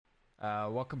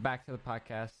Welcome back to the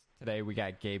podcast. Today we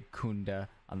got Gabe Kunda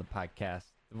on the podcast,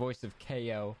 the voice of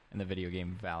KO in the video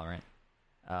game Valorant.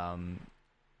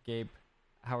 Gabe,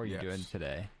 how are you doing Yes.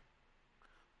 today?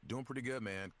 Doing pretty good,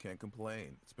 man. Can't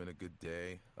complain. It's been a good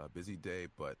day, a busy day,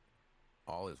 but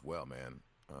all is well, man.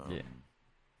 Yeah,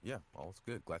 Yeah, all is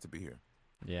good. Glad to be here.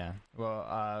 yeah.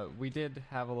 Well, we did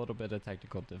have a little bit of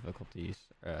technical difficulties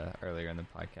earlier in the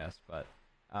podcast, but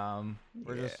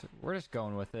we're Yeah. just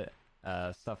going with it.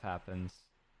 Stuff happens,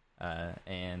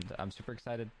 and I'm super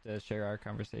excited to share our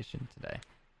conversation today.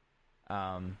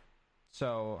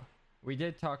 So we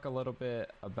did talk a little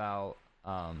bit about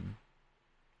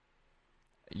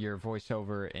your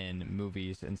voiceover in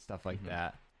movies and stuff like hmm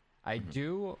that. I hmm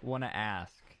do want to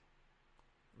ask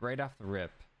right off the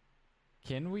rip,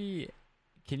 can we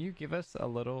can you give us a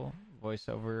little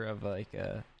voiceover of like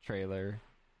a trailer?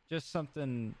 Just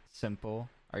something simple.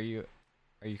 Are you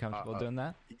Uh, comfortable uh, doing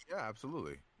that? yeah,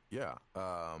 absolutely. Yeah.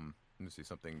 Let me see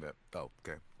something that. Oh,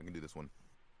 okay. I can do this one.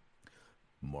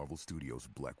 Marvel Studios'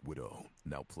 Black Widow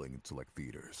now playing in select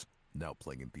theaters. Now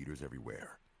playing in theaters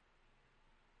everywhere.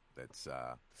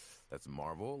 That's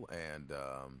Marvel and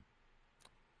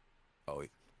oh,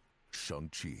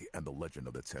 Shang-Chi and the Legend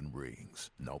of the Ten Rings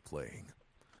now playing.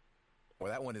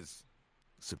 Well, that one is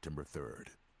September 3rd.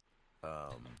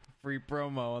 Um, Free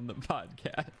promo on the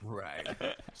podcast. right.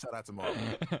 Shout out to Marvel.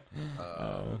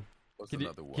 uh, What's can you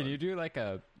another can you one? do like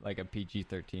a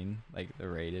PG-13 like the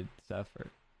rated stuff or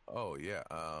Oh yeah.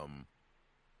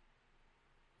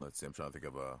 Let's see. I'm trying to think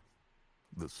of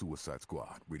the Suicide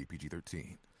Squad, rated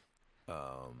PG-13.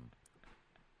 Um,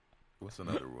 what's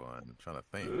another one? I'm trying to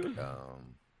think.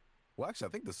 Well, actually, I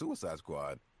think the Suicide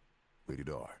Squad, rated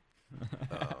R.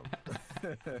 Um,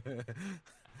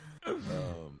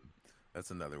 um,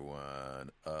 that's another one.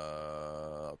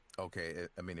 Okay.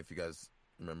 I mean, if you guys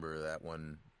remember that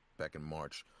one back in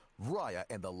March, Raya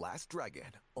and the Last Dragon,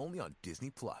 only on Disney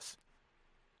Plus.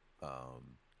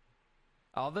 Um,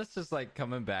 all this is like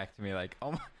coming back to me like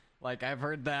oh my, like I've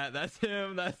heard that that's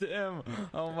him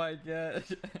oh my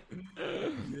gosh.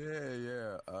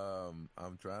 yeah.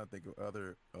 I'm trying to think of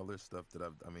other stuff that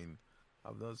I mean,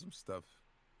 I've done some stuff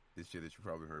this year that you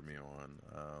probably heard me on.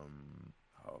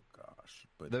 Oh gosh,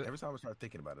 but the every time I start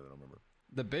thinking about it, I don't remember.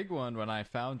 the big one when I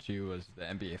found you was the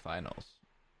NBA finals.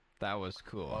 That was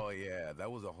cool. Oh yeah,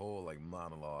 that was a whole like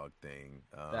monologue thing.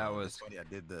 That It's was funny. I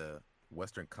did the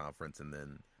Western Conference, and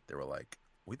then they were like,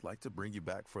 "We'd like to bring you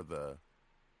back for the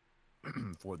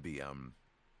for the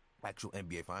actual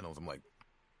NBA Finals." I'm like,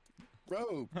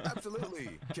 "Bro,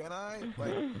 absolutely. Can I?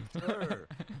 Like, sure."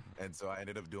 And so I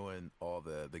ended up doing all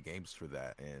the games for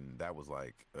that, and that was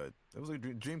like it was a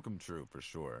dream come true for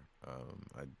sure.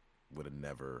 I would have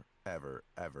never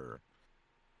ever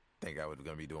think I was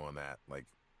gonna be doing that like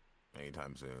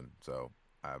anytime soon. So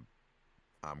I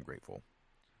I'm grateful.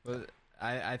 well,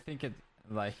 I think it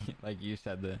like like you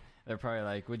said they're probably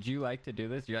like would you like to do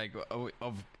this you're like oh,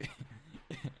 What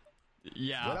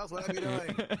yeah. else would I be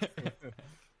doing?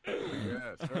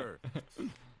 Yeah, sure.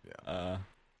 Yeah. uh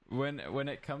when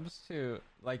it comes to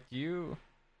like you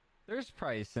there's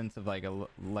probably a sense of like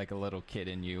like a little kid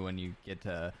in you when you get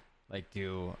to like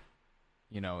do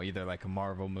either like a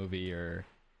Marvel movie or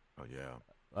Oh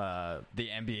yeah. the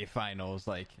NBA finals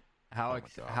like Oh my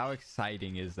how gosh.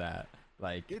 exciting is that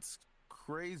like It's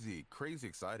crazy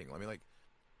exciting. I mean, like,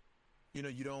 you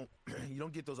don't you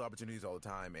don't get those opportunities all the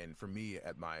time. And for me,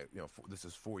 at my this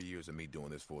is 4 years of me doing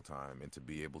this full time, and to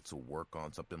be able to work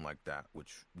on something like that,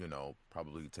 which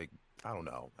probably take I don't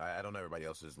know. I don't know everybody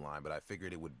else's line, but I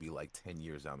figured it would be like 10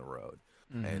 years down the road.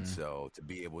 And mhm. so to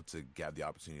be able to have the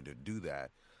opportunity to do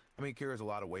that, I mean, it carries a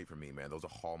lot of weight for me, man. Those are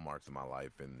hallmarks of my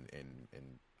life, and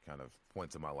kind of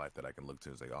points in my life that I can look to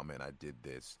and say, oh man, I did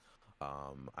this.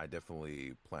 I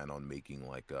definitely plan on making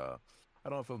like I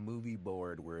don't know if a movie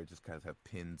board where it just kind of have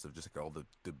pins of just like all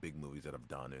the big movies that I've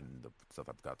done and the stuff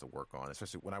I've got to work on.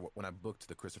 Especially when I booked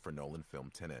the Christopher Nolan film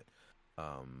Tenet,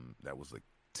 that was like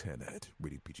Tenet,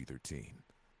 rated PG-13.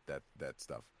 That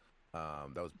stuff.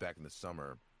 That was back in the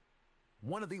summer.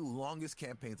 One of the longest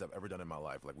campaigns I've ever done in my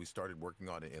life. Like we started working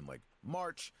on it in like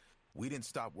March. We didn't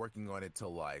stop working on it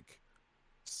till like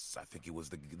I think it was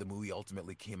the movie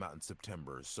ultimately came out in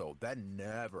September, so that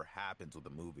never happens with a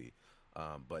movie.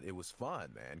 But it was fun,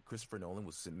 man. Christopher Nolan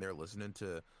was sitting there listening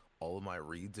to all of my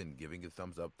reads and giving it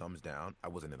thumbs up, thumbs down. I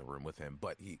wasn't in the room with him,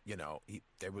 but he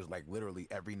there was like literally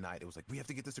every night it was like we have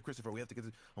to get this to Christopher. We have to get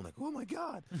this. I'm like, oh my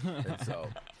god, and so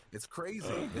it's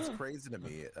crazy. It's crazy to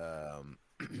me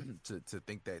to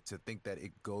think that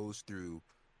it goes through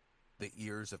the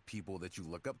ears of people that you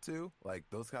look up to, like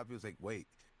those kind of people. Like, wait,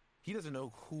 he doesn't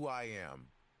know who I am,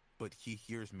 but he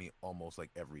hears me almost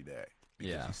like every day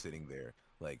because Yeah. he's sitting there.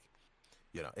 Like,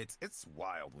 it's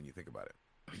wild when you think about it.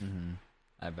 Mm-hmm.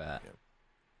 I bet.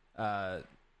 Yeah. Uh,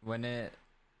 when it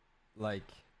like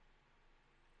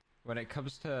when it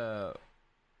comes to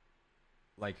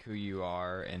like who you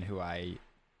are and who I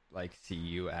like see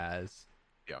you as,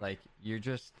 Yeah. like you're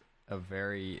just a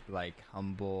very like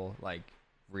humble, like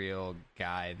real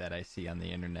guy that I see on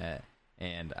the internet,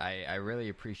 and I really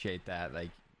appreciate that. Like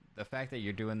the fact that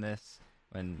you're doing this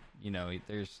when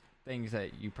there's things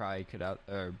that you probably could out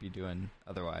or be doing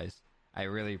otherwise. I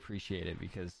really appreciate it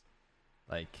because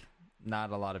like not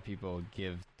a lot of people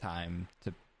give time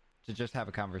to just have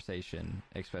a conversation,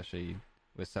 especially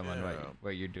with someone Yeah.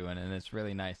 what you're doing, and it's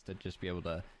really nice to just be able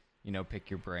to pick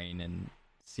your brain and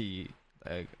see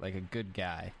like a good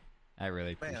guy. I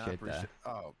really Man, I appreciate that. appreciate.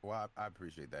 Oh, well, I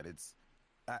appreciate that.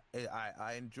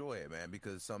 I enjoy it, man,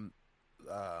 because um,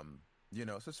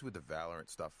 especially with the Valorant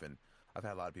stuff, and I've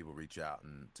had a lot of people reach out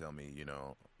and tell me,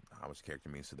 how much character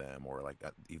means to them, or like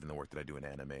even the work that I do in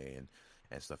anime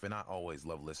and stuff. And I always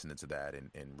love listening to that and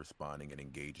responding and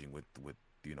engaging with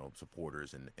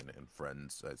supporters and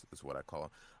friends is what I call them.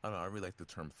 I don't know. I really like the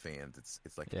term fans.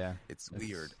 It's like Yeah, it's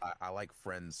weird. it's I like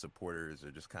friends, supporters,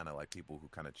 or just kind of like people who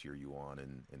kind of cheer you on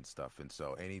and stuff. And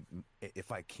so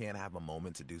if I can have a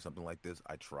moment to do something like this,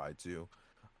 I try to.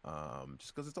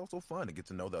 Just because it's also fun to get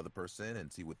to know the other person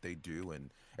and see what they do,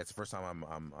 and it's the first time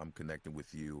I'm connecting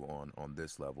with you on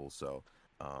this level. So,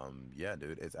 yeah,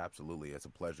 dude, it's a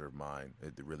pleasure of mine.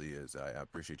 It really is. I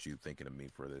appreciate you thinking of me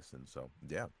for this, and so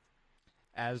yeah,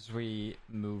 as we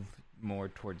move more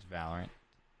towards Valorant.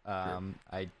 sure.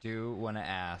 I do want to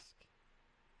ask,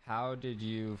 how did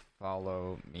you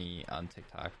follow me on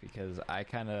TikTok? Because I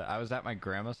was at my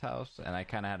grandma's house and I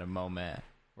kind of had a moment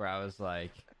where I was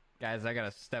like, guys, I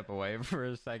gotta step away for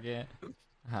a second.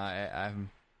 I'm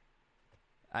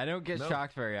I don't get No,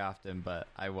 shocked very often, but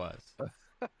I was.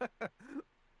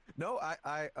 no,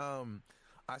 I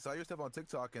saw your stuff on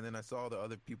TikTok, and then I saw the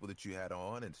other people that you had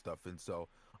on and stuff, and so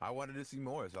I wanted to see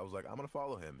more. So I was like, I'm gonna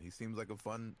follow him. He seems like a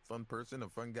fun person, a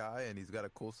fun guy, and he's got a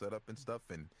cool setup and stuff,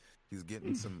 and he's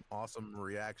getting some awesome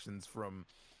reactions from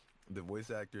the voice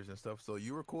actors and stuff. So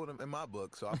you were cool in my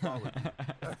book, so I followed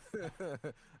you.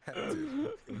 Had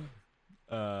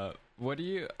to. What do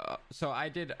you? So I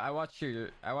watched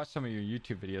some of your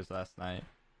YouTube videos last night,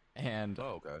 and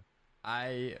Oh, okay.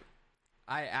 I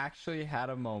I actually had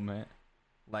a moment,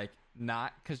 like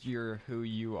not because you're who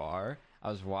you are. I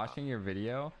was Uh, watching your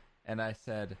video and I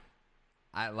said,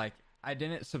 I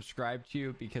didn't subscribe to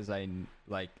you because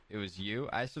like it was you.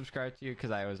 I subscribed to you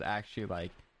because I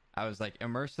was like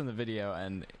immersed in the video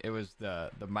and it was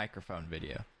the microphone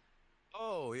video.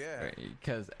 oh yeah.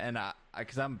 Because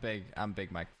because I'm a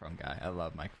big microphone guy. I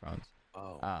love microphones.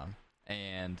 Oh,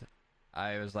 And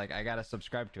I was like I gotta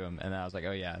subscribe to him and I was like,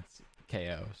 oh yeah, it's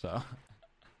KO. So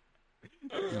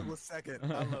KO was second.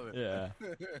 I love yeah.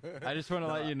 it. I just want to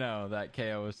No, let you know that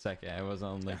KO was second. It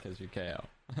wasn't only because you're KO.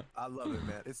 I love it,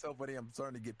 man. It's so funny. I'm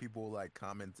starting to get people like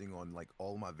commenting on like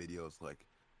all my videos, like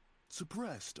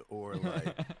suppressed or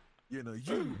like you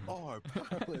are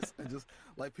powerless, and just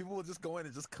like people will just go in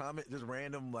and just comment just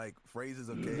random like phrases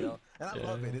of KO, and I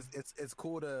love it. Yeah. It's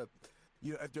cool to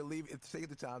if they're leave if take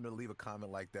the time to leave a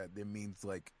comment like that, it means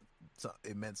like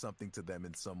it meant something to them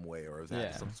in some way or it had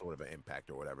Yeah. some sort of an impact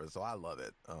or whatever. So I love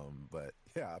it. But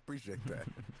yeah, I appreciate that.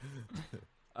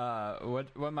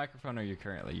 What microphone are you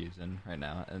currently using right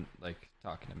now? And like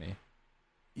talking to me.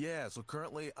 Yeah, so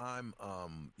currently I'm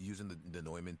using the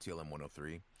Neumann TLM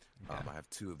 103. Okay. I have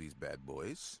two of these bad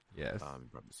boys. Yes. You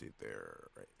probably see it there.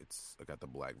 Right? I got the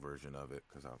black version of it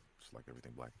because I just like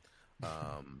everything black.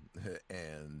 Um,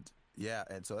 and yeah,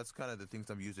 and so that's kind of the things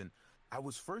I'm using. I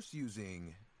was first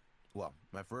using, well,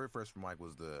 my very first mic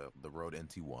was the Rode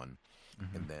NT1,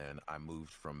 Hmm. and then I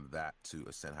moved from that to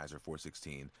a Sennheiser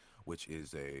 416, which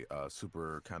is a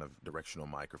super kind of directional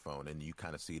microphone, and you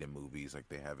kind of see it in movies, like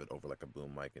they have it over like a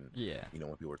boom mic, and Yeah.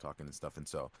 when people are talking and stuff. And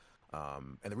so,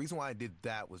 and the reason why I did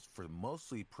that was for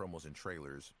mostly promos and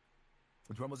trailers.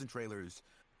 With promos and trailers,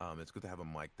 it's good to have a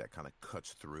mic that kind of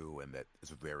cuts through and that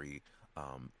is a very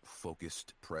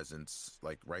focused presence,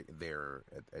 like right there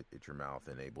at your mouth,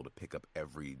 and able to pick up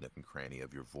every nook and cranny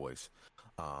of your voice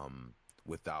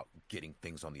without getting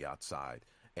things on the outside.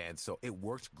 And so it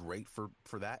worked great for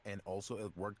that, and also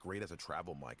it worked great as a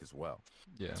travel mic as well.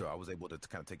 Yeah. So I was able to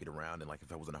kind of take it around, and like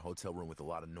if I was in a hotel room with a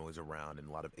lot of noise around and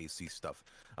a lot of AC stuff,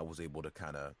 I was able to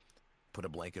kind of put a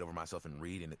blanket over myself and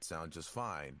read, and it sounds just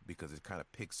fine because it kind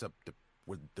of picks up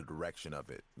where the direction of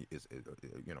it is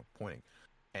pointing.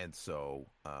 And so,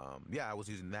 yeah, I was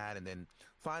using that, and then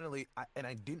finally,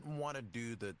 I didn't want to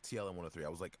do the TLM 103. I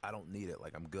was like, I don't need it.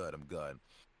 Like, I'm good. I'm good.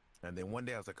 And then one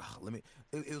day I was like, oh, let me.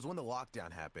 It was when the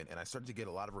lockdown happened, and I started to get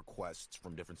a lot of requests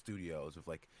from different studios of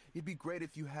like, it'd be great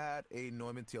if you had a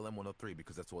Neumann TLM 103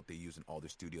 because that's what they use in all their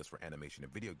studios for animation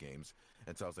and video games.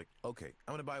 And so I was like, okay,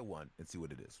 I'm gonna buy one and see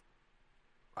what it is.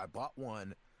 I bought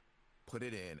one, put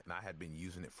it in, and I had been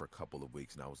using it for a couple of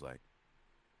weeks, and I was like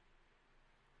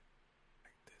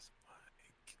this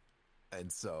mic.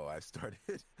 And so I started.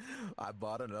 I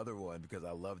bought another one because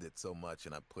I loved it so much,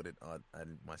 and I put it on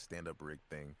my stand-up rig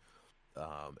thing.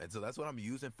 And so that's what I'm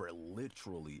using for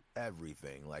literally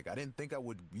everything. Like I didn't think I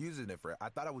would use it for. I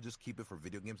thought I would just keep it for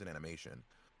video games and animation,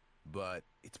 but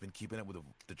it's been keeping up with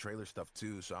the trailer stuff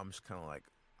too. So I'm just kind of like,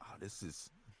 oh, this is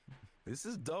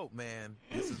dope, man.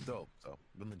 This is dope. So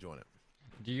I've been enjoying it.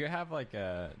 Do you have do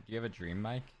you have a dream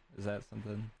mic? Is that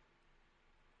something?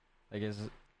 Like is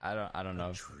I don't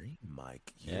know. Dream mic,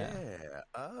 Yeah.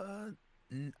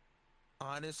 yeah.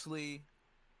 Honestly,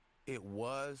 it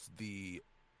was the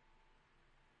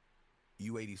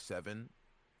U87,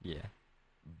 Yeah.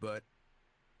 but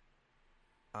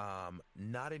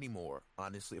not anymore.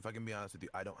 Honestly, if I can be honest with you,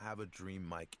 I don't have a dream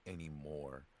mic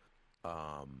anymore.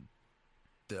 Um,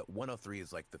 the 103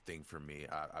 is like the thing for me.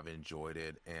 I've enjoyed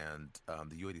it, and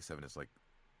the U87 is like,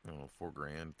 I don't know,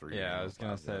 $4,000, $3,000. Yeah, I was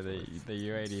gonna say the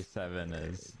U87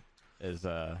 insane. is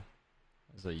a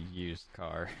used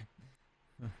car.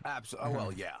 Absolutely. Oh,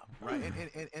 well, yeah, right.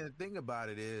 And the thing about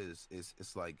it is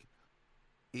it's like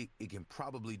it can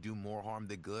probably do more harm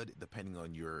than good depending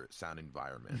on your sound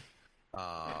environment. You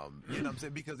know what I'm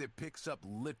saying? Because it picks up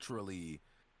literally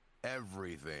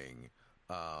everything.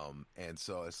 And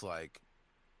so it's like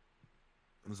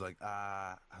it was like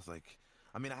I was like,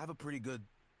 I mean, I have a pretty good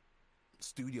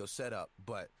studio setup,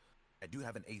 but I do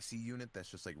have an AC unit that's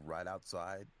just like right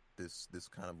outside this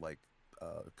kind of like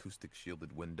acoustic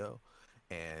shielded window.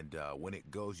 And when it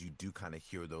goes, you do kind of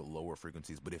hear the lower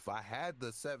frequencies. But if I had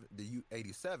the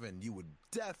U87, you would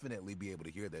definitely be able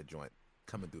to hear that joint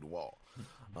coming through the wall.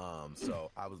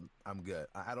 So I'm good.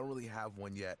 I don't really have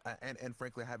one yet, and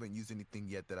frankly, I haven't used anything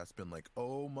yet that I've been like,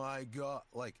 oh my god,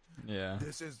 like Yeah.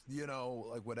 this is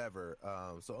like whatever.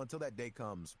 So until that day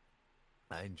comes,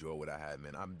 I enjoy what I have,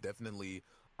 man. I'm definitely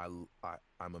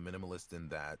I'm a minimalist in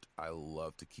that I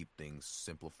love to keep things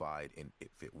simplified, and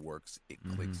if it works, it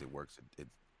clicks, it works.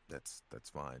 That's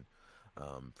fine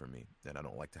for me. And I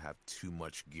don't like to have too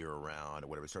much gear around or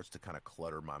whatever. It starts to kind of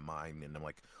clutter my mind, and I'm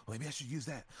like, well, maybe I should use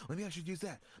that. Maybe I should use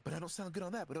that, but I don't sound good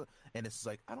on that. But and it's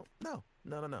like I don't no.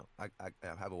 I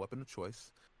have a weapon of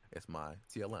choice. It's my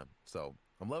TLM, so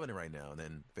I'm loving it right now. And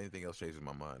then if anything else changes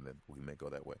my mind, then we may go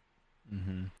that way.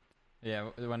 Mm-hmm. Yeah,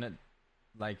 when it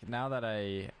like now that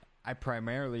I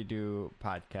primarily do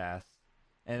podcasts,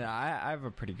 and I have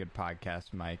a pretty good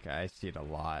podcast mic. I see it a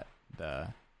lot, the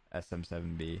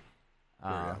SM7B.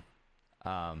 Yeah.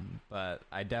 But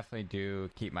I definitely do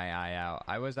keep my eye out.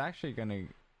 I was actually gonna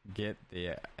get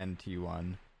the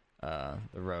NT1, the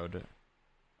Rode.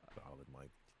 Solid mic.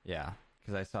 Yeah,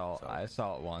 because I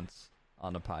saw it once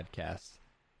on a podcast,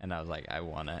 and I was like, I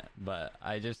want it. But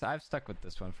I've stuck with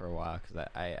this one for a while because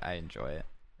I enjoy it.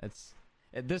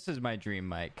 This is my dream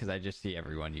mic because I just see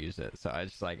everyone use it, so I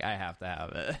just like I have to have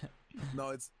it. No,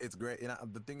 it's great. And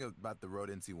the thing about the Rode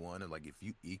NT1 is like if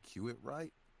you EQ it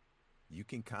right, you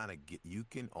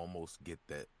can almost get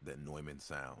that Neumann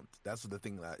sound. That's the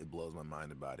thing that it blows my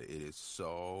mind about it. It is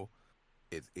so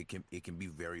it can be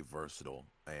very versatile,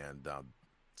 and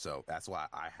so that's why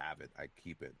I have it. I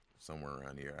keep it somewhere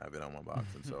around here. I have it on my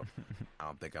box, and so I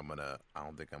don't think I'm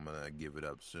gonna give it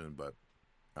up soon. But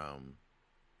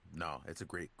no, it's a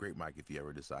great mic if you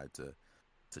ever decide to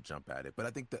jump at it. But I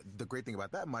think the great thing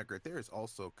about that mic right there is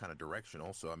also kind of direction.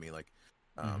 Also, I mean, like,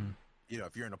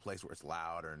 if you're in a place where it's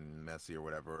loud or messy or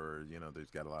whatever, or, there's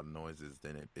got a lot of noises,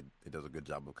 then it does a good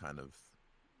job of kind of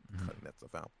cutting that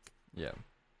stuff out. Yeah.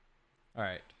 All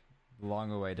right.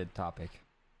 Long-awaited topic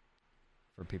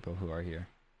for people who are here.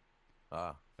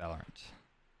 Valorant.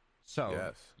 So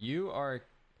yes. You're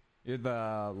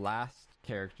the last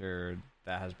character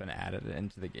that has been added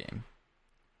into the game.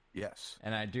 Yes.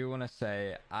 And I do want to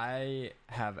say I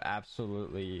have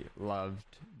absolutely loved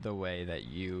the way that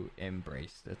you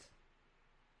embraced it.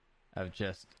 Of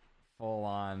just full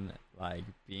on like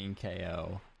being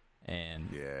KO, and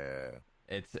yeah,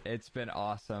 it's been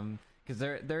awesome because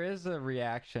there is a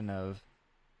reaction of,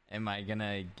 am I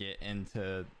gonna get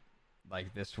into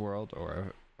like this world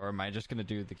or am I just gonna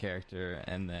do the character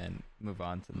and then move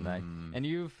on to the next? And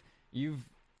you've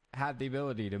had the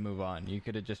ability to move on. You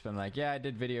could have just been like, yeah, I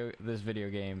did this video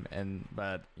game,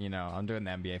 but I'm doing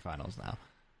the NBA finals now.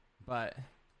 but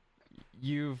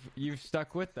you've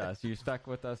stuck with us. You've stuck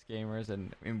with us gamers,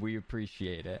 and we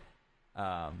appreciate it.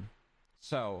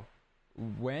 So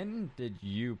when did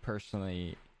you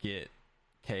personally get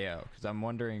KO? Because I'm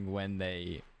wondering when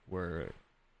they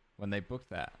booked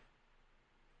that.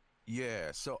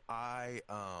 Yeah, so I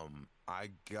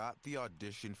got the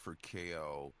audition for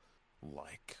KO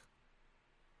like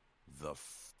the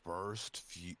first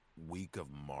week of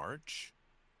March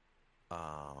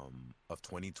of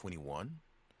 2021.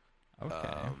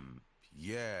 Okay.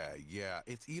 Yeah.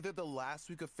 It's either the last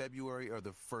week of February or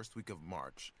the first week of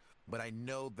March. But I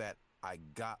know that I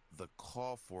got the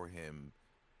call for him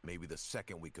maybe the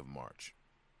second week of March.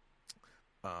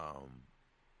 Um,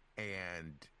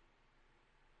 and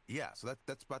yeah, so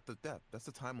that's about that's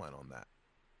the timeline on that,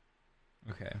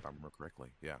 Okay. if I remember correctly.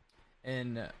 Yeah.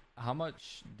 And how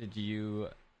much did you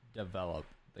develop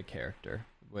the character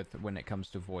with when it comes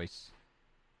to voice,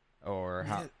 or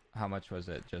Man, how much was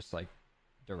it just like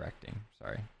directing?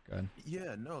 Sorry, go ahead.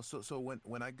 yeah, no. So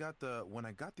when I got the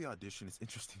audition, it's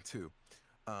interesting too.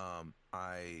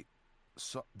 I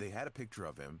saw they had a picture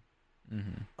of him,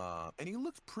 Mm-hmm. and he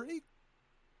looked pretty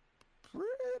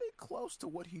close to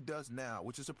what he does now,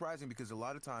 which is surprising because a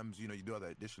lot of times, you do the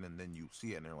audition and then you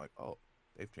see it and they're like, oh,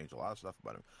 they've changed a lot of stuff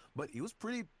about him. But he was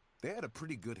pretty. They had a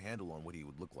pretty good handle on what he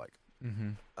would look like. Mm-hmm.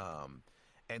 Um,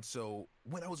 and so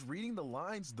when I was reading the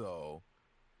lines though,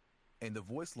 and the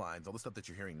voice lines, all the stuff that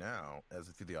you're hearing now as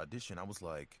through the audition, I was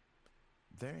like,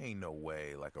 there ain't no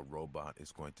way like a robot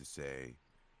is going to say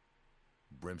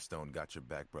Brimstone got your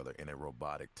back, brother, in a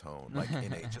robotic tone, like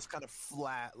in a just kind of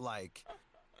flat, like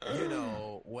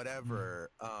whatever,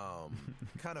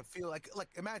 kind of feel like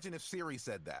imagine if Siri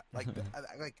said that, like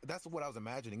that's what I was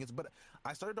imagining. But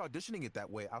I started auditioning it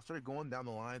that way. I started going down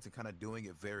the lines and kind of doing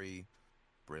it very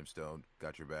Brimstone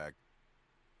got your back,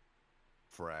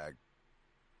 frag,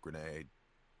 grenade,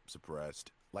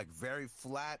 suppressed, like very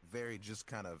flat, very just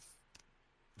kind of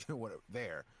what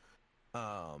there.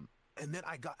 And then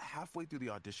I got halfway through the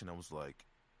audition. I was like,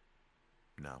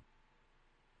 no,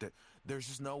 there's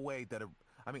just no way that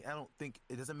I mean, I don't think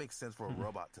it doesn't make sense for a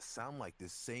robot to sound like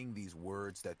this, saying these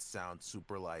words that sound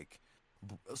super like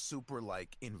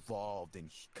involved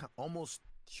and almost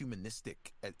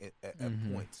humanistic at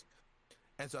Mm-hmm. points.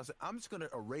 And so I said, I'm just gonna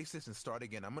erase this and start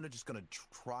again. I'm just gonna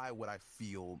try what I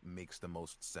feel makes the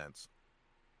most sense.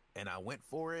 And I went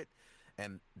for it,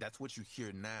 and that's what you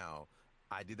hear now.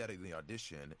 I did that in the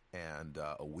audition, and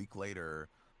a week later,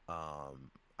 I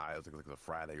was like a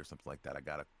Friday or something like that. I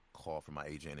got a call from my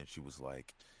agent, and she was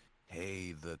like,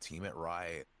 "Hey, the team at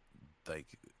Riot,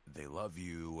 like, they love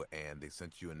you, and they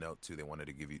sent you a note too. They wanted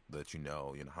to let you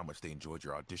know, how much they enjoyed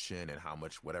your audition and how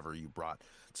much whatever you brought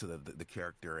to the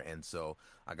character." And so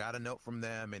I got a note from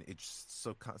them, and it's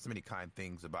so many kind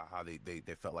things about how they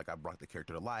felt like I brought the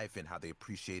character to life and how they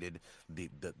appreciated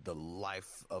the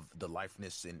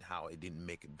lifeness and how it didn't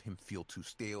make him feel too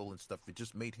stale and stuff. It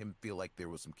just made him feel like there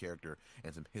was some character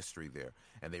and some history there,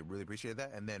 and they really appreciated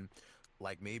that. And then,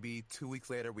 like maybe 2 weeks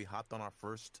later, we hopped on our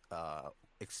first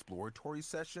exploratory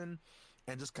session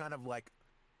and just kind of like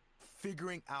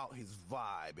figuring out his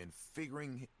vibe and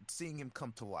seeing him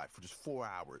come to life for just 4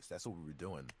 hours. That's what we were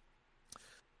doing.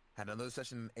 Had another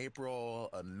session in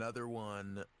April, another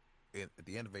one at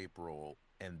the end of April,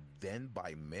 and then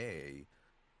by May,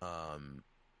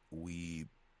 we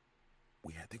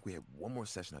I think we had one more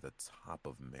session at the top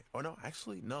of May. Oh no,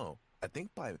 actually no. I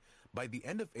think by the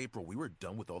end of April we were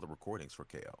done with all the recordings for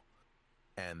KO.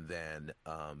 And then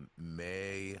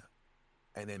May,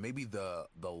 and then maybe the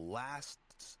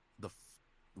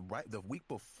week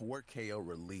before KO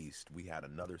released, we had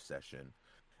another session,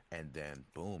 and then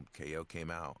boom, KO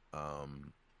came out.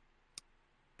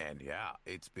 And yeah,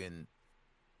 it's been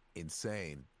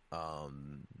insane.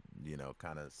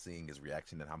 Kind of seeing his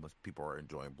reaction and how much people are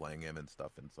enjoying playing him and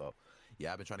stuff. And so,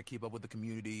 yeah, I've been trying to keep up with the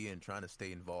community and trying to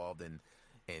stay involved and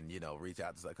reach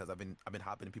out to, because I've been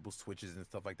hopping in people's Twitches and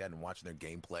stuff like that and watching their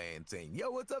gameplay and saying, yo,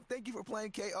 what's up, thank you for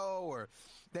playing KO, or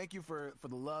thank you for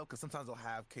the love, because sometimes I'll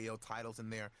have KO titles in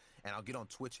there and I'll get on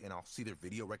Twitch and I'll see their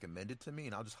video recommended to me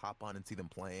and I'll just hop on and see them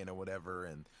playing or whatever,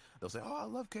 and they'll say, oh, I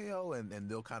love KO, and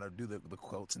they'll kind of do the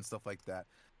quotes and stuff like that.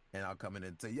 And I'll come in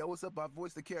and say, yo, what's up? I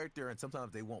voiced the character. And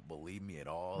sometimes they won't believe me at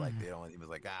all. Like, they don't even,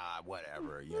 like,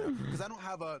 whatever, because I don't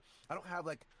have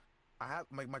like,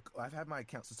 I've had my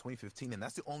account since 2015, and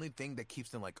that's the only thing that keeps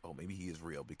them like, oh, maybe he is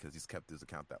real because he's kept his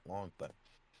account that long. But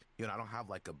I don't have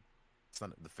like the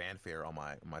fanfare on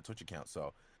my Twitch account.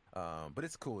 So, but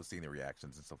it's cool seeing the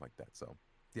reactions and stuff like that. So,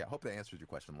 yeah, I hope that answers your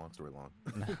question. Long story long.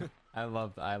 I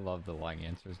love the long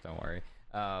answers. Don't worry.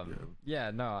 Yeah.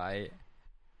 Yeah, no,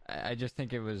 I just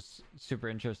think it was super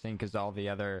interesting because all the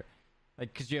other,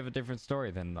 like, because you have a different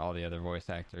story than all the other voice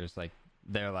actors. Like,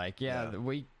 they're like, yeah, Yeah.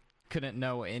 we couldn't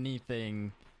know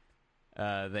anything.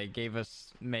 They gave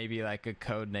us maybe like a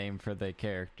code name for the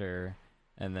character,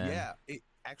 and then Yeah, it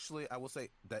actually I will say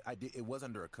that I did it was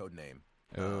under a code name.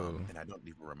 oh, And I don't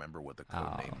even remember what the code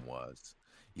oh, name was.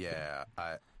 Yeah,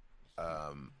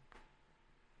 um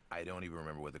I don't even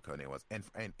remember what the code name was. And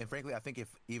frankly, I think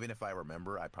if even if I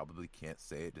remember, I probably can't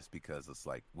say it just because it's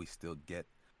like we still get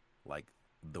like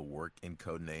the work in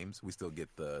code names. We still get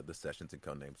the sessions in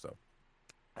code names. So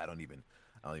I don't even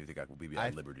think I would be I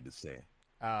at liberty to say.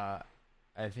 uh,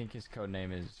 I think his code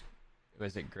name is,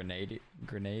 was it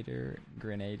Grenadier?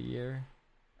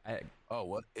 I Oh,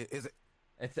 what is it?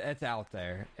 it's out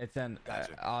there. It's in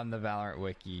Gotcha. on the Valorant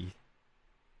wiki.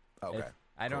 Okay. It's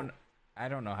I Cool. don't I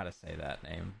don't know how to say that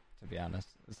name, to be honest.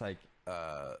 It's like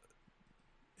Uh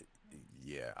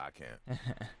yeah, I can't.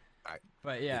 I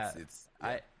but yeah, it's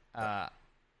yeah. I uh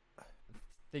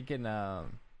thinking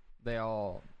they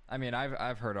all, I mean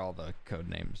I've heard all the code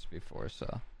names before,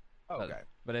 so but Okay.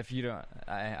 but if you don't,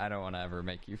 I don't want to ever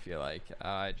make you feel like, oh,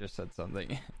 I just said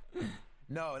something.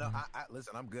 No, no. I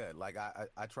listen. I'm good. Like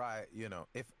I try. You know,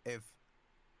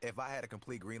 if I had a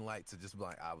complete green light to just be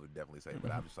like, I would definitely say it.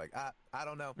 But I'm just like, I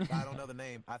don't know. I don't know the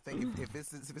name. I think if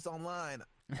it's online,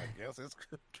 I guess it's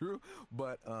true.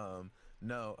 But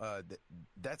no.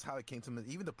 That's how it came to me.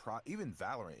 Even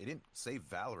Valorant. It didn't say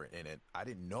Valorant in it. I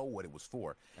didn't know what it was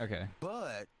for. Okay.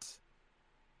 But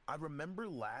I remember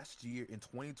last year in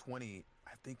 2020.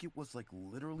 I think it was like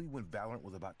literally when Valorant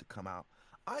was about to come out.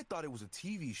 I thought it was a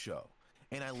TV show,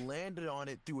 and I landed on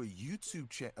it through a a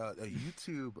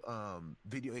YouTube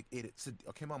video. It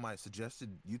came on my suggested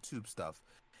YouTube stuff,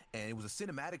 and it was a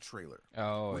cinematic trailer,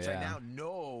 Oh yeah.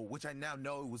 which I now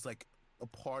know was like a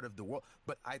part of the world.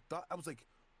 But I thought I was like,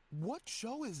 what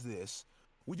show is this?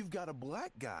 Where you've got a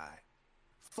black guy,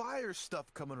 fire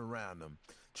stuff coming around him,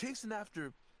 chasing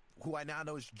after who I now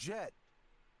know is Jet,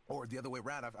 or the other way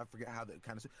around. I forget how that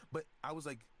kind of. But I was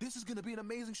like, this is going to be an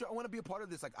amazing show. I want to be a part of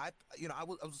this. Like I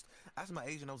was asking my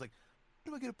agent. I was like,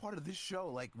 how do I get a part of this show?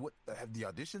 Like, what have the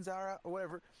auditions are out or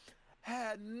whatever?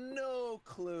 Had no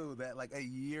clue that like a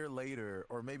year later,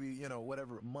 or maybe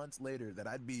whatever months later, that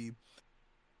I'd be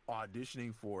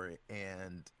auditioning for it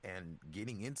and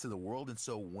getting into the world. And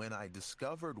so when I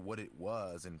discovered what it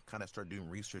was and kind of started doing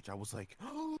research, I was like,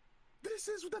 oh, this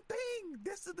is the thing.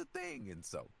 This is the thing. And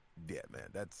so yeah, man,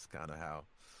 that's kind of how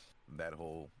that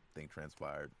whole thing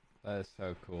transpired. That is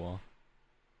so cool.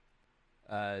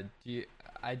 Do you?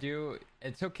 I do.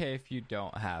 It's okay if you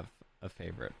don't have a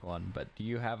favorite one, but do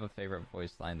you have a favorite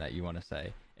voice line that you want to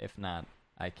say? If not,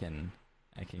 I can.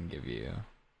 I can give you,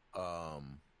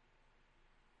 Um,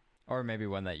 or maybe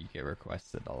one that you get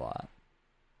requested a lot.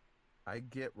 I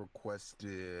get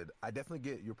requested. I definitely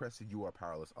get you requested. You are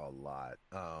powerless a lot.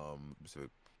 So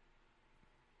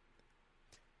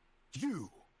you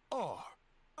are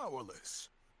powerless.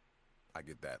 I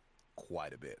get that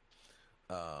quite a bit.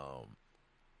 Um,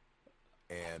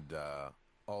 and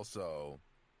also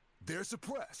they're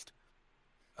suppressed.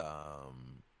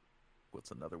 Um,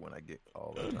 what's another one I get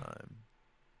all the time?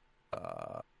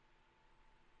 Uh,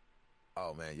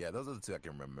 oh man, yeah, those are the two I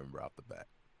can remember off the bat.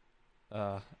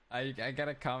 Uh, I got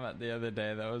a comment the other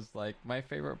day that was like, my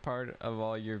favorite part of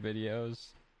all your videos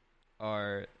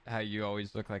are how you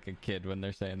always look like a kid when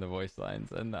they're saying the voice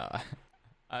lines, and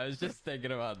I was just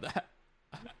thinking about that.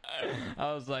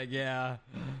 I was like, yeah,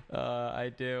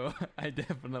 I do. I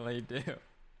definitely do.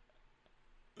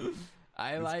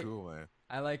 I It's like cool, man.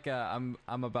 I like I'm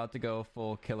about to go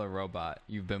full killer robot.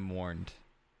 You've been warned.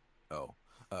 Oh,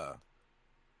 uh,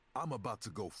 I'm about to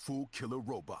go full killer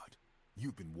robot.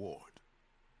 You've been warned.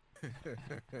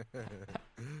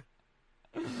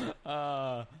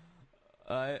 Uh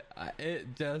it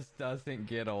just doesn't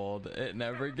get old. It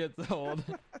never gets old.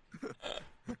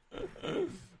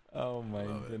 Oh my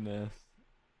Love it. goodness.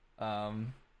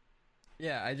 Um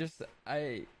yeah,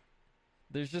 I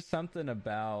there's just something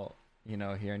about,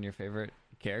 hearing your favorite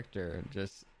character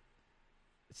just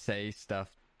say stuff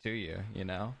to you, you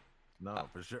know? No,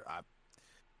 for sure.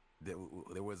 There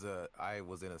was I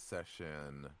was in a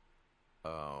session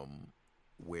um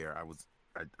where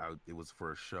it was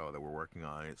for a show that we're working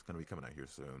on. It's going to be coming out here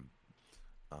soon.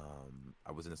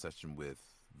 I was in a session with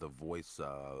the voice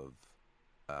of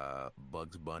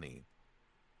Bugs Bunny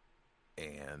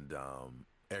and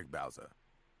Eric Bauza,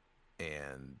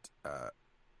 and I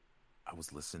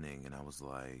was listening and I was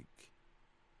like,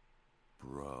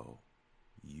 bro,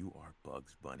 you are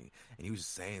Bugs Bunny. And he was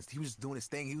just saying, he was just doing his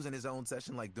thing. He was in his own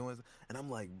session, like doing, and I'm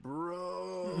like,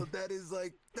 bro, that is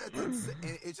like, that's insane.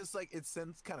 And it's just like, it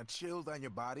sends kind of chills down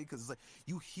your body because it's like,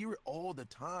 you hear it all the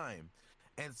time.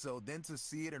 And so then to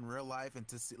see it in real life and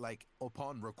to see, like,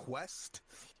 upon request,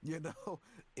 you know,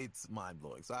 it's mind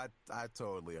blowing. So I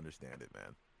totally understand it,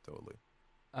 man. Totally.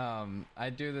 I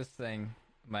do this thing.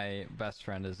 My best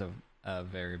friend is a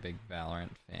very big Valorant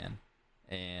fan,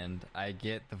 and I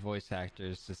get the voice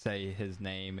actors to say his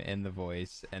name in the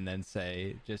voice and then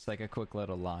say just like a quick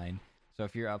little line. So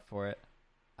if you're up for it,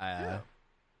 Yeah.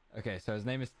 okay. So his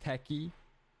name is Techie,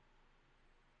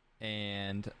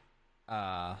 and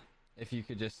if you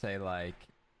could just say like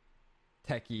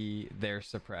Techie, they're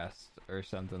suppressed or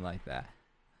something like that,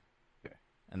 Okay.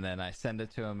 and then I send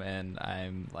it to him, and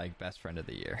I'm like best friend of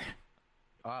the year.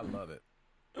 I love it.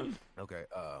 Okay.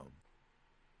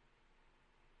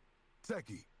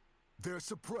 Seki, they're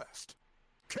suppressed.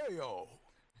 KO.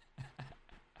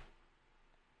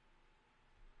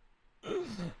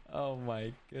 Oh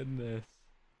my goodness.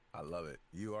 I love it.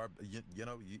 You are, you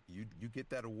know, you get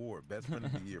that award, best friend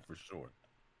of the year for sure.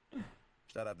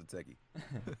 Shout out to Techie.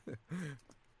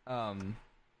 Um,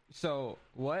 so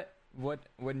what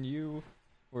when you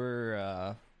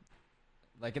were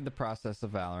like in the process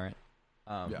of Valorant,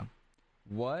 Yeah.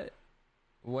 what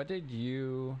what did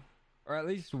you, or at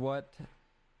least what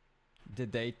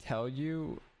did they tell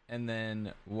you, and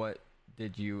then what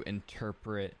did you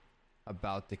interpret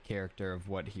about the character of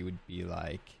what he would be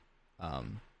like?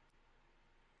 Um,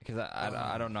 because I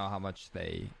Uh, don't know how much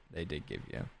they did give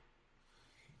you.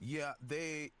 yeah,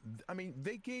 I mean,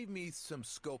 they gave me some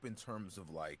scope in terms of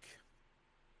like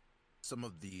some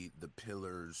of the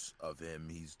pillars of him.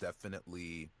 He's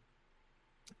definitely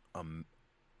um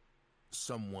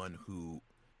someone who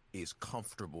is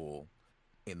comfortable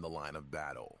in the line of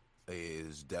battle.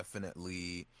 Is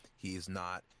definitely he is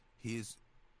not his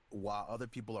while other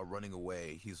people are running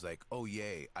away, he's like, "Oh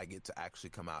yay, I get to actually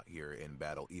come out here in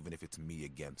battle even if it's me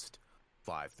against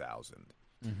 5,000."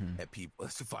 Mm-hmm. And people,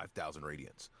 it's 5,000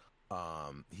 radiants.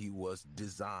 He was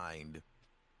designed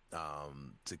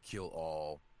to kill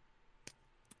all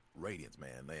radiants,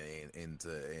 man,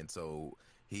 and so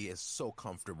he is so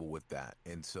comfortable with that,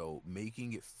 and so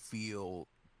making it feel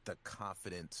the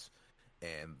confidence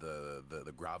and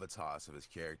the gravitas of his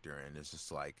character, and it's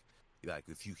just like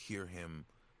if you hear him,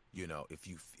 you know, if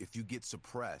you get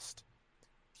suppressed,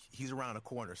 he's around a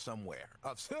corner somewhere.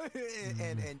 and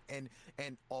Mm-hmm. and and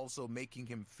and also making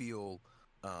him feel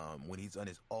when he's on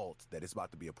his alt that it's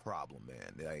about to be a problem,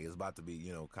 man. Like, it's about to be,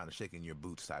 you know, kind of shaking your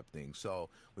boots type thing. So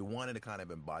we wanted to kind of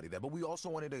embody that, but we also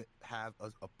wanted to have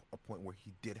a point where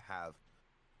he did have.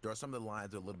 There are some of the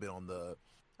lines that are a little bit on the,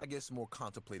 I guess, more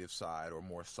contemplative side or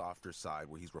more softer side,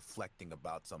 where he's reflecting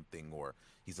about something or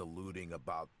he's alluding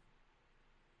about,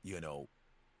 you know,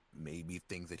 maybe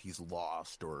things that he's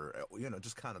lost or, you know,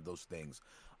 just kind of those things.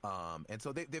 And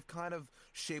so they've kind of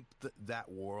shaped that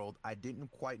world. I didn't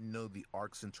quite know the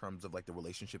arcs in terms of like the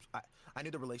relationships. I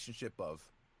knew the relationship of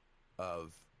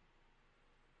of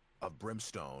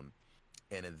Brimstone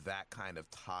and in that kind of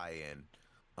tie-in,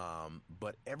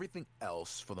 but everything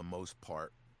else for the most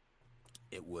part,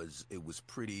 it was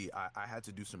pretty. I had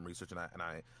to do some research, and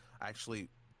I actually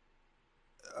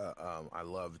I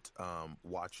loved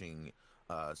watching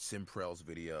Simprel's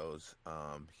videos.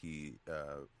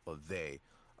 Well, they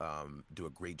do a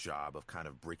great job of kind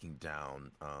of breaking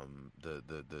down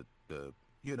the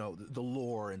you know the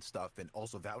lore and stuff, and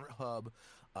also Valorant Hub.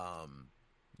 Um,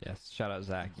 Yes. Shout out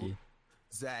Zaki.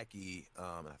 Zachy,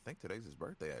 and I think today's his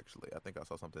birthday. Actually, I think I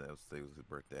saw something that was today was his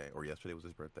birthday, or yesterday was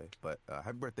his birthday. But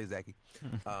happy birthday, Zachy!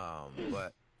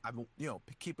 But I've been, you know,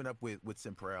 keeping up with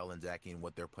Simperel and Zachy and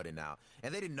what they're putting out,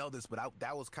 and they didn't know this, but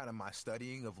that was kind of my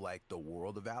studying of like the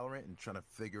world of Valorant and trying to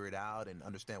figure it out and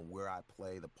understand where I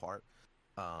play the part.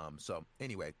 So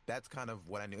anyway, that's kind of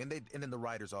what I knew, and then the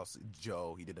writers also,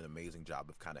 Joe, he did an amazing job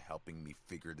of kind of helping me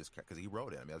figure this because he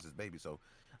wrote it. I mean, that was his baby, so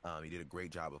he did a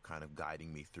great job of kind of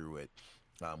guiding me through it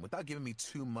without giving me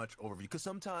too much overview. Because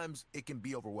sometimes it can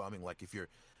be overwhelming. Like if you're,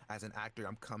 as an actor,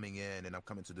 I'm coming in and I'm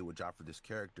coming to do a job for this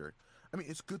character. I mean,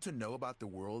 it's good to know about the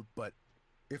world, but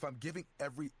if I'm giving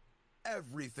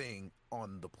everything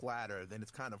on the platter, then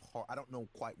it's kind of hard. I don't know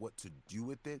quite what to do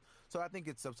with it. So I think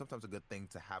it's sometimes a good thing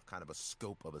to have kind of a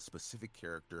scope of a specific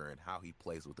character and how he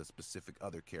plays with a specific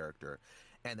other character,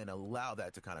 and then allow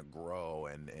that to kind of grow.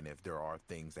 And if there are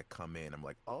things that come in, I'm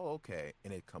like, oh, okay,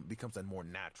 and it becomes a more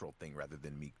natural thing rather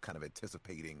than me kind of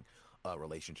anticipating a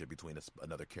relationship between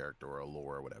another character or a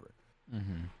lore or whatever.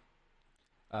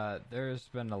 Mm-hmm. There's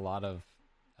been a lot of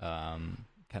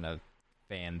kind of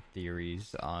fan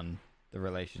theories on the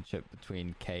relationship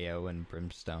between KO and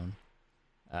Brimstone,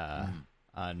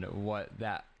 on what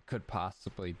that could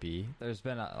possibly be. There's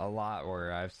been a lot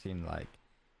where I've seen like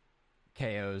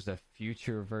KO's a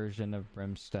future version of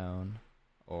Brimstone,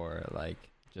 or like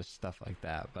just stuff like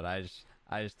that. But I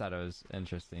just thought it was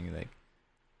interesting, like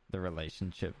the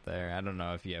relationship there. I don't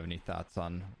know if you have any thoughts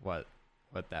on what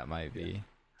that might be.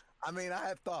 I mean, I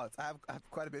have thoughts. I have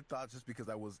quite a bit of thoughts just because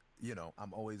I was,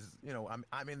 I'm always,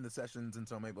 I'm in the sessions, and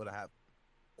so I'm able to have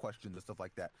questions and stuff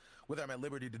like that. Whether I'm at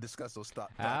liberty to discuss those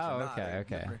thoughts or not.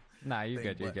 Okay. Nah, you're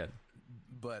good. You're good.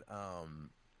 But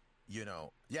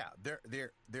yeah, there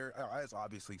is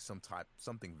obviously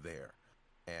something there,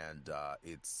 and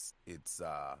it'd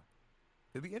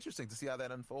be interesting to see how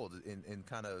that unfolds in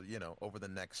kind of over the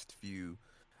next few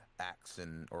acts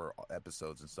or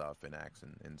episodes and stuff and acts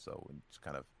and so it's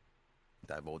kind of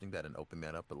divulging that and opening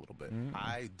that up a little bit.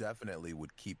 I definitely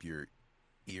would keep your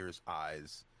ears,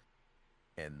 eyes,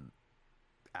 and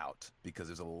out, because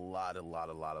there's a lot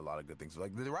of good things.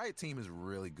 Like, the Riot team is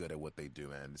really good at what they do,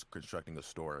 man. It's constructing a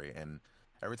story, and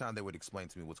every time they would explain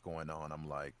to me what's going on, I'm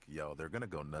like, yo, they're gonna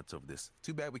go nuts over this.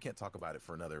 Too bad we can't talk about it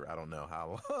for another, I don't know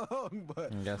how long,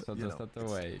 but I guess we'll just have to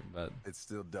wait. But it's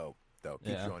still dope.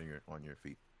 Keeps you on your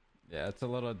feet. Yeah, it's a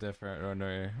little different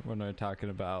when we're talking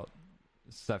about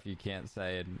stuff you can't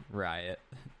say in Riot.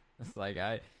 It's like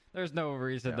there's no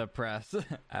reason to press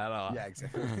at all. Yeah,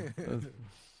 exactly.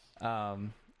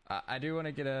 I do want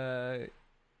to get a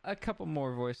couple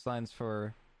more voice lines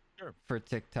for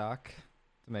TikTok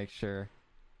to make sure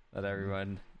that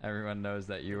everyone knows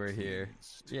that you were here.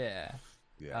 Yeah.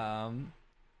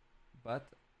 But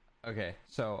okay,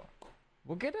 so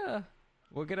we'll get a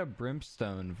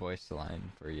Brimstone voice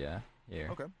line for you here.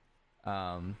 Okay.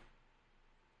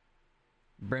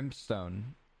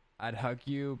 Brimstone, I'd hug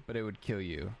you, but it would kill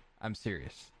you. I'm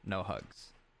serious. No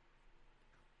hugs.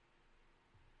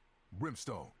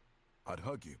 Brimstone, I'd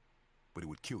hug you, but it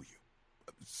would kill you.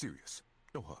 Serious.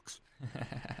 No hugs.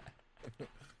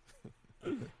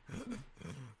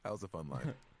 That was a fun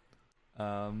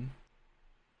line.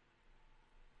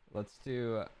 Let's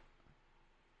do...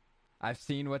 I've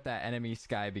seen what that enemy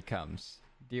Skye becomes.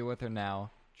 Deal with her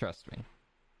now. Trust me.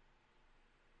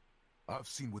 I've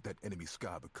seen what that enemy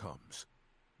Skye becomes.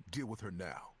 Deal with her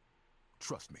now.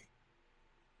 Trust me.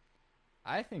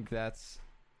 I think that's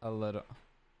a little...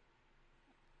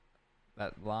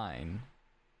 that line,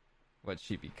 what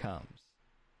she becomes.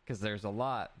 Because there's a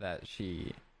lot that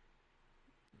she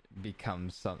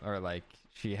becomes, or like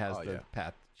she has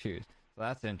path to choose. So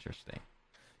that's interesting.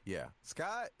 Yeah.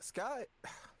 Skye,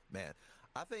 man,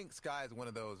 I think Skye is one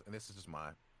of those, and this is just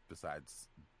besides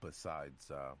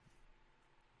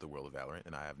the world of Valorant,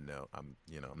 and I'm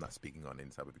not speaking on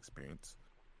any type of experience.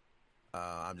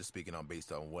 I'm just speaking on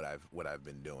based on what I've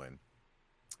been doing.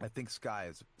 I think Skye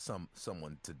is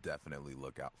someone to definitely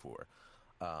look out for,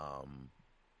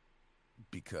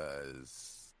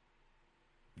 because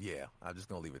I'm just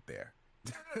gonna leave it there.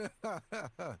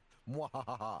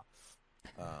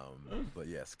 But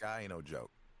yeah, Skye ain't no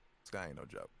joke.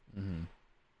 Mm-hmm.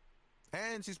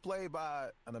 And she's played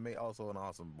by also an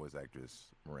awesome voice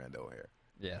actress, Miranda O'Hare.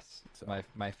 Yes, so,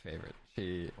 my favorite.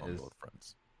 She on is both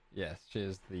fronts. Yes,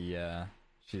 she's the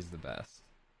best.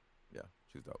 Yeah,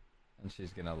 she's dope. And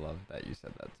she's gonna love that you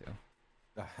said that too.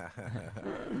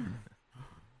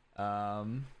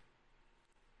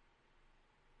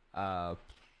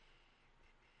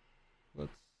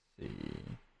 Let's see.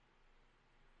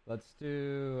 Let's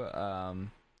do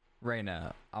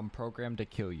Reyna. I'm programmed to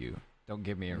kill you. Don't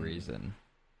give me a reason.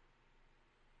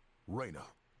 Reyna,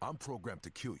 I'm programmed to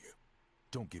kill you.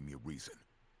 Don't give me a reason.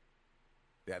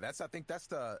 Yeah, I think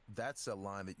that's a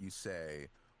line that you say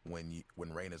when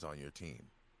Reyna's on your team.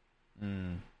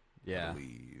 Yeah. I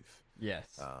believe.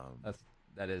 Yes.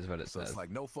 That is what it says. So it's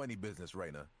like, no funny business,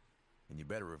 Reyna, and you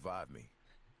better revive me.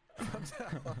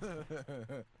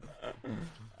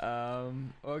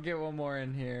 We'll get one more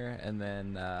in here, and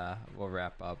then we'll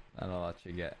wrap up, and I'll let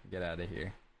you get out of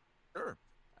here. Sure.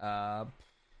 I'm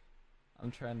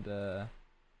trying to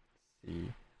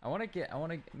see. I want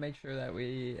to make sure that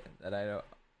I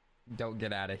don't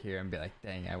get out of here and be like,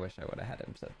 dang, I wish I would have had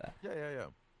him said that.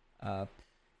 Yeah.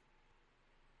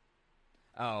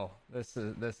 This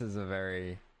is a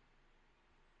very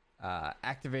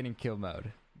activating kill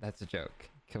mode. That's a joke.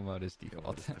 Kill mode is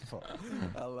default.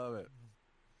 I love it.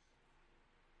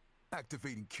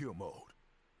 Activating kill mode.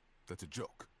 That's a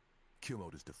joke. Kill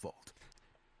mode is default.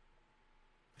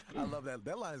 I love that.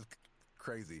 That line is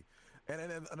crazy. And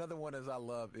then another one I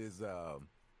love is I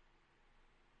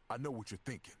know what you're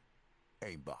thinking,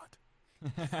 aimbot.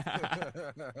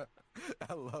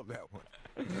 I love that one.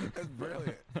 That's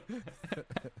brilliant.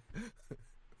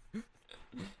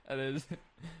 That is,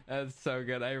 that's so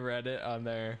good. I read it on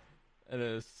there. It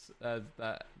is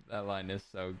that line is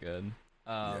so good.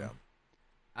 Yeah.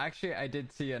 Actually, I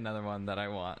did see another one that I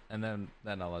want, and then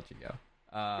I'll let you go.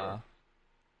 Sure.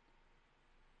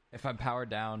 If I'm powered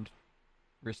down,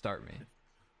 restart me.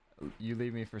 You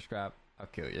leave me for scrap, I'll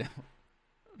kill you.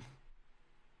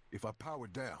 If I power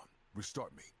down,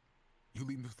 restart me. You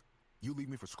leave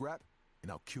me for scrap, and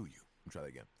I'll kill you. Let me try that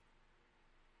again.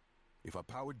 If I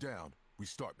power down,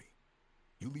 restart me.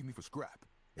 You leave me for scrap,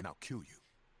 and I'll kill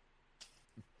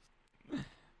you.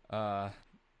 All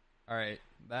right,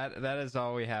 that is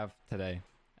all we have today,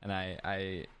 and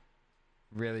I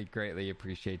really greatly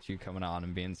appreciate you coming on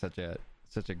and being such a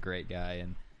great guy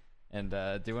and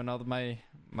doing all my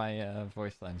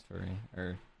voice lines for me.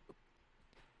 Or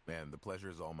Man, the pleasure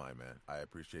is all mine, man. I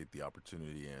appreciate the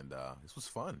opportunity, and this was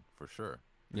fun for sure.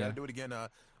 We Yeah. gotta do it again.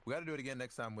 We gotta do it again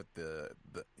next time with the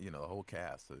the whole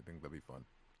cast. I think that'd be fun.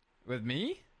 with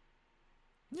me,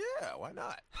 Yeah, why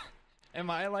not? am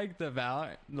I like the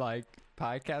Valorant like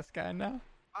podcast guy now?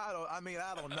 I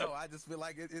don't know. I just feel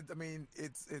like it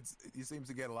seems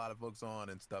to get a lot of folks on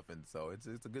and stuff, and so it's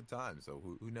a good time. So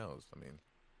who knows? I mean,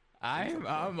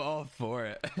 I'm all for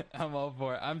it. I'm all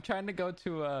for it. I'm trying to go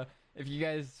to if you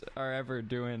guys are ever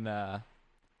doing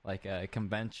like a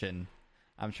convention,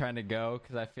 I'm trying to go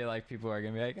because I feel like people are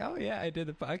gonna be like, oh yeah, I did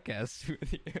the podcast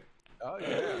with you. oh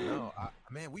yeah, no, I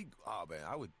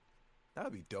would. That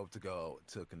would be dope to go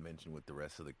to a convention with the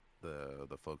rest of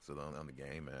the folks that on the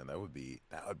game, man. That would be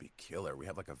killer. We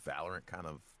have like a Valorant kind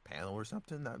of panel or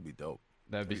something. That would be dope.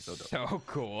 That'd be so dope. so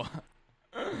cool.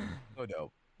 So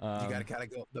dope. You gotta kind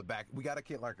of go the back. We gotta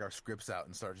get like our scripts out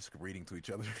and start just reading to each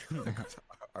other, like,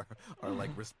 our like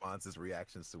responses,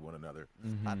 reactions to one another.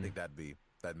 I think that'd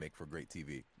make for great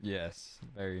TV. Yes,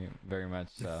 very very much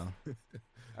so.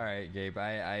 All right, Gabe.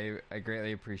 I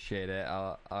greatly appreciate it.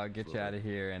 I'll get you out of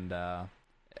here, and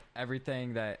every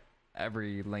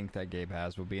link that Gabe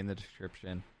has will be in the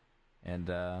description. And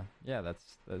yeah,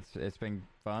 that's it's been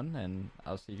fun, and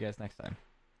I'll see you guys next time.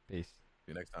 Peace. See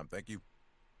you next time. Thank you.